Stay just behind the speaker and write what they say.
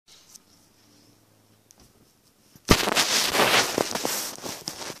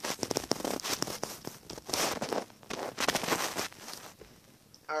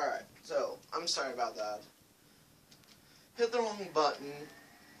about that. Hit the wrong button.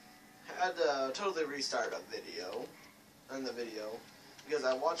 Had to totally restart the video, because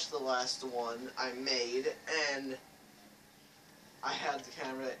I watched the last one I made, and I had the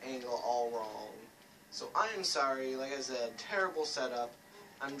camera angle all wrong. So I am sorry, like I said, terrible setup.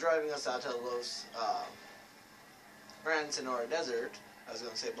 I'm driving us out to Los Grand Sonora Desert. I was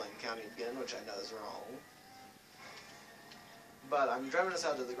going to say Blaine County again, which I know is wrong. But I'm driving us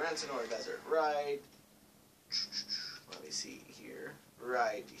out to the Grand Sonora Desert, right? Let me see here.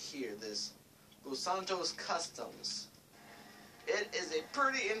 Right here, this Los Santos Customs. It is a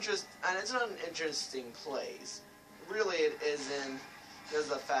pretty and it's not an interesting place. Really, it isn't. There's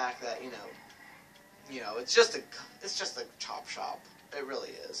the fact that you know, it's just a chop shop. It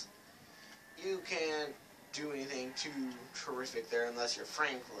really is. You can't do anything too terrific there unless you're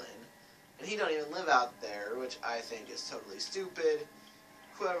Franklin, and he don't even live out there, which I think is totally stupid.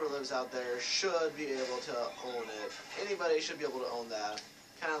 Whoever lives out there should be able to own it. Anybody should be able to own that.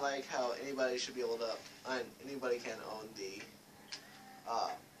 Kind of like how anybody should be able to, anybody can own the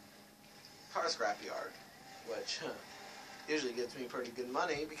car scrapyard, which usually gets me pretty good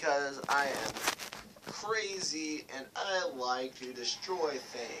money because I am crazy and I like to destroy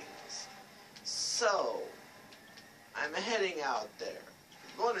things. So, I'm heading out there.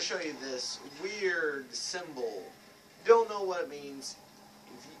 I'm going to show you this weird symbol. Don't know what it means.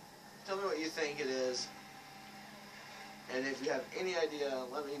 Tell me what you think it is. And if you have any idea,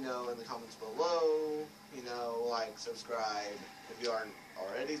 let me know in the comments below. You know, like, subscribe if you aren't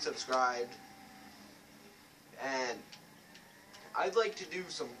already subscribed. And I'd like to do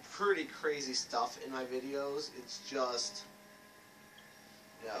some pretty crazy stuff in my videos. It's just,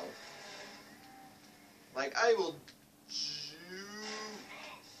 you know, like I will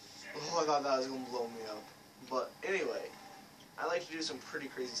oh, I thought that was going to blow me up. But anyway, I like to do some pretty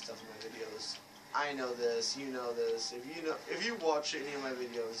crazy stuff in my videos. I know this, you know this. If you watch any of my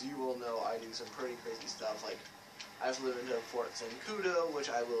videos, you will know I do some pretty crazy stuff. Like, I flew into Fort Zancudo, which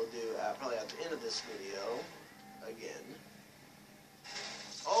I will do probably at the end of this video again.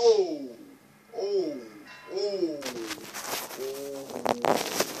 Oh! Oh! Oh! Oh!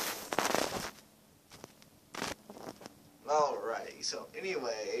 Alrighty, so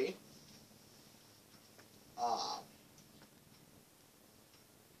anyway,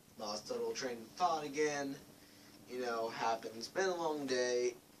 lost total train of thought again. You know, happens. Been a long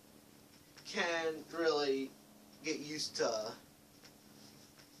day. Can't really get used to,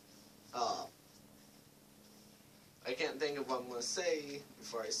 I can't think of what I'm going to say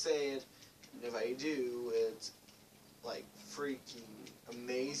before I say it, and if I do, it's, like, freaking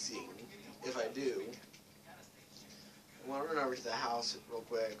amazing if I do. I want to run over to the house real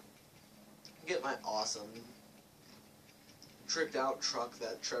quick, get my awesome tricked out truck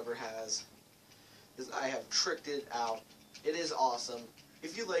that Trevor has, because I have tricked it out. It is awesome.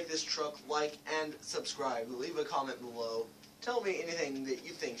 If you like this truck, like and subscribe. Leave a comment below. Tell me anything that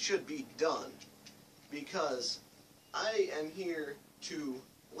you think should be done, because I am here to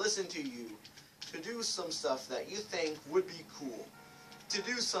listen to you, to do some stuff that you think would be cool, to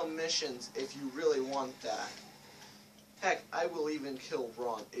do some missions if you really want that. Heck, I will even kill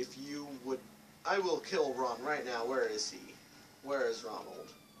Ron if you would. I will kill Ron right now. Where is he? Where is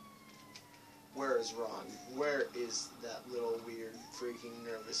Ronald? Where is Ron? Where is that little weird freaking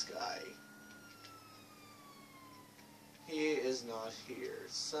nervous guy? He is not here.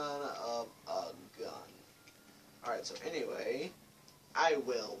 Son of a gun. Alright, so anyway, I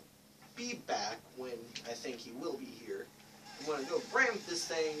will be back when I think he will be here. I'm going to go ramp this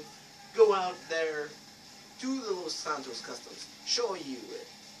thing, go out there, do the Los Santos Customs, show you it.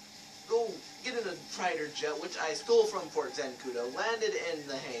 Go get in a fighter jet, which I stole from Fort Zancudo, landed in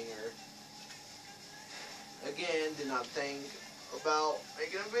the hangar. Again, did not think about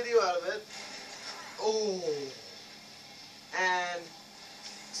making a video out of it. Oh, and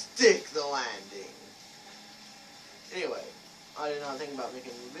stick the landing. Anyway, I did not think about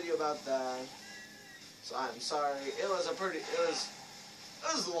making a video about that, so I'm sorry. It was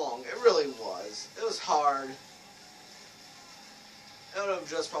long. It really was. It was hard. It would have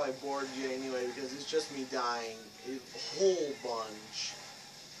just probably bored you anyway, because it's just me dying a whole bunch.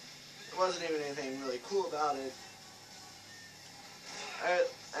 There wasn't even anything really cool about it.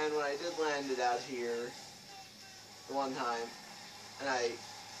 And when I did land it out here the one time, and I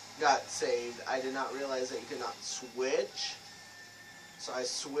got saved, I did not realize that you could not switch. So I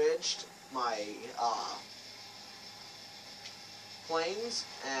switched my planes,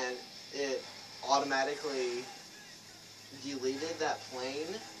 and it automatically deleted that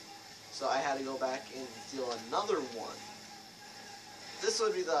plane. So I had to go back and steal another one. This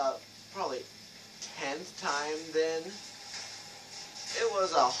would be the probably 10th time then, it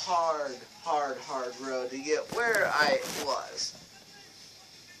was a hard road to get where I was.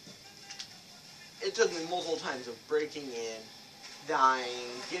 It took me multiple times of breaking in, dying,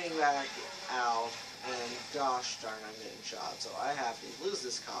 getting back out, and gosh darn, I'm getting shot, so I have to lose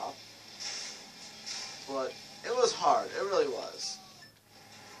this cop. But it was hard, it really was.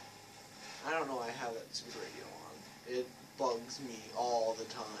 I don't know why I have that stupid radio on. It bugs me all the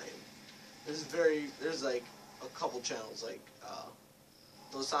time. There's like a couple channels, like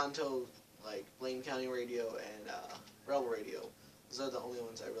Los Santos, like Blaine County Radio, and Rebel Radio. Those are the only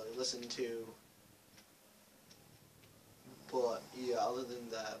ones I really listen to. But yeah, other than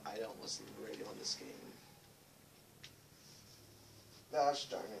that, I don't listen to the radio on this game. Gosh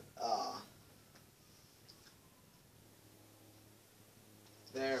darn it.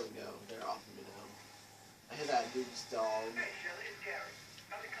 There we go. They're off of me now. I hit that dude's dog. Hey, Shelley, it's Gary.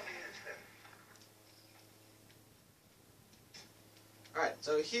 How's it coming in at 7? Alright,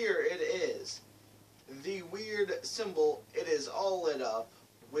 so here it is. The weird symbol, it is all lit up,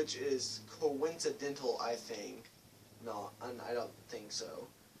 which is coincidental, I think. No, I don't think so.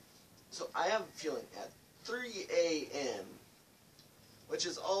 So I have a feeling at 3 a.m., which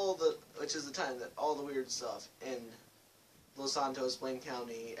is the time that all the weird stuff in Los Santos, Blaine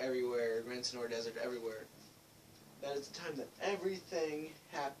County, everywhere, Grand Senora Desert, everywhere, that is the time that everything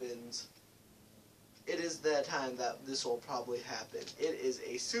happens. It is that time that this will probably happen. It is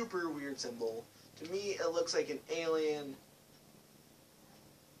a super weird symbol. To me, it looks like an alien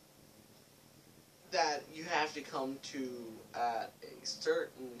that you have to come to at a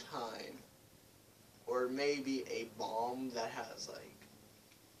certain time. Or maybe a bomb that has like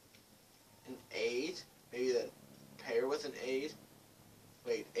an 8. Maybe that pair with an 8.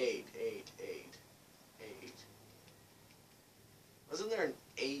 Wait, 8. Wasn't there an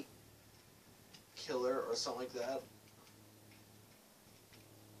 8 killer or something like that?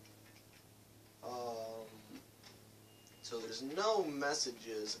 So there's no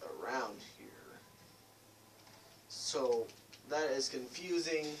messages around here. So that is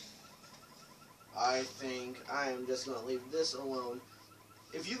confusing. I think I am just gonna leave this alone.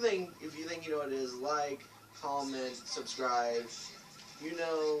 If you think you know what it is, like, comment, subscribe. You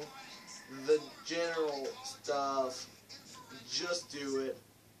know the general stuff. Just do it.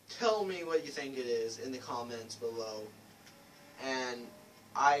 Tell me what you think it is in the comments below, and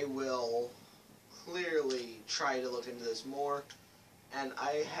I will clearly try to look into this more. And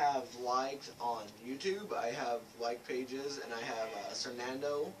I have liked on YouTube, I have like pages, and I have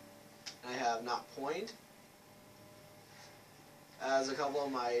Cernando, and I have Not Point as a couple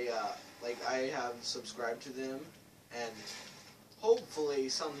of my, I have subscribed to them, and hopefully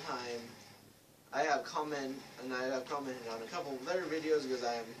sometime I have commented on a couple of their videos because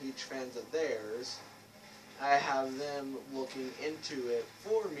I am huge fans of theirs. I have them looking into it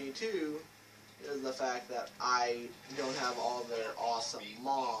for me too, is the fact that I don't have all their awesome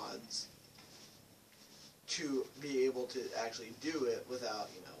mods to be able to actually do it without,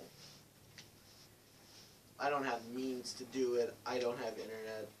 I don't have means to do it. I don't have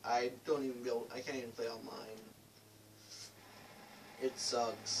internet. I can't even play online. It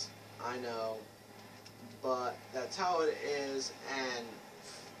sucks. I know. But that's how it is, and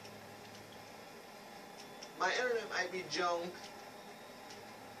my internet might be junk,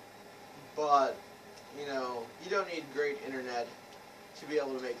 but, you don't need great internet to be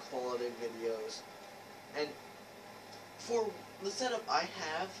able to make quality videos. And for the setup I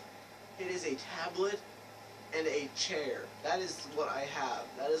have, it is a tablet and a chair. That is what I have.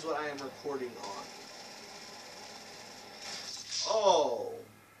 That is what I am recording on. Oh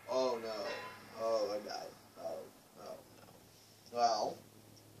no. Oh, I died. Oh no. Well,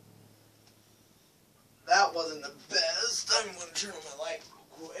 that wasn't the best. I'm going to turn on my light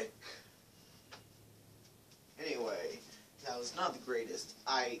real quick. Anyway, that was not the greatest.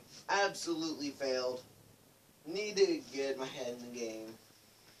 I absolutely failed. Need to get my head in the game.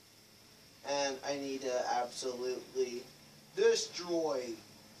 And I need to absolutely destroy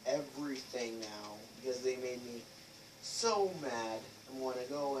everything now, because they made me so mad. I want to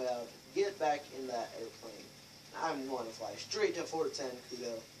go out, get back in that airplane. I'm going to fly straight to Fort San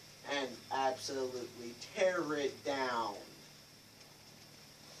Cudo and absolutely tear it down.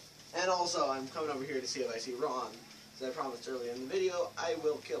 And also, I'm coming over here to see if I see Ron. As I promised earlier in the video, I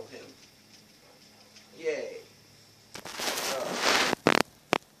will kill him. Yay.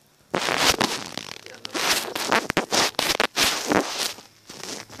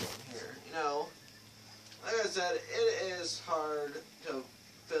 Like I said, it is hard to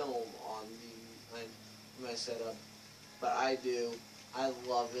film on my setup, but I do. I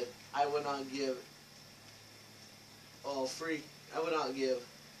love it. I would not give all free. I would not give.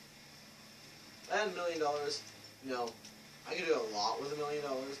 If I had $1 million, no. I could do a lot with $1 million,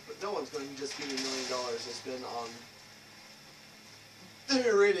 but no one's going to just give me $1 million to spend on.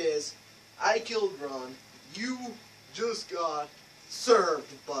 There it is. I killed Ron. You just got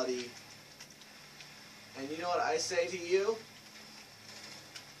served, buddy. And you know what I say to you?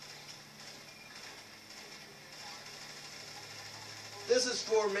 This is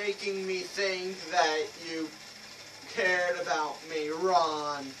for making me think that you cared about me,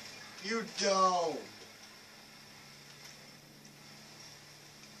 Ron. You don't.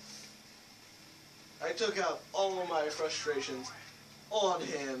 I took out all of my frustrations on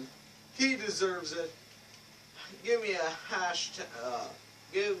him. He deserves it. Give me a hashtag.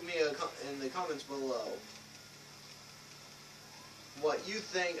 Give me in the comments below what you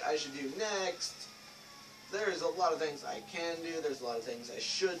think I should do next. There's a lot of things I can do. There's a lot of things I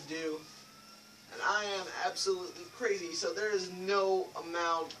should do. And I am absolutely crazy, so there is no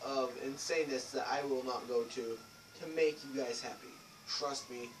amount of insaneness that I will not go to make you guys happy. Trust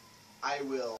me, I will.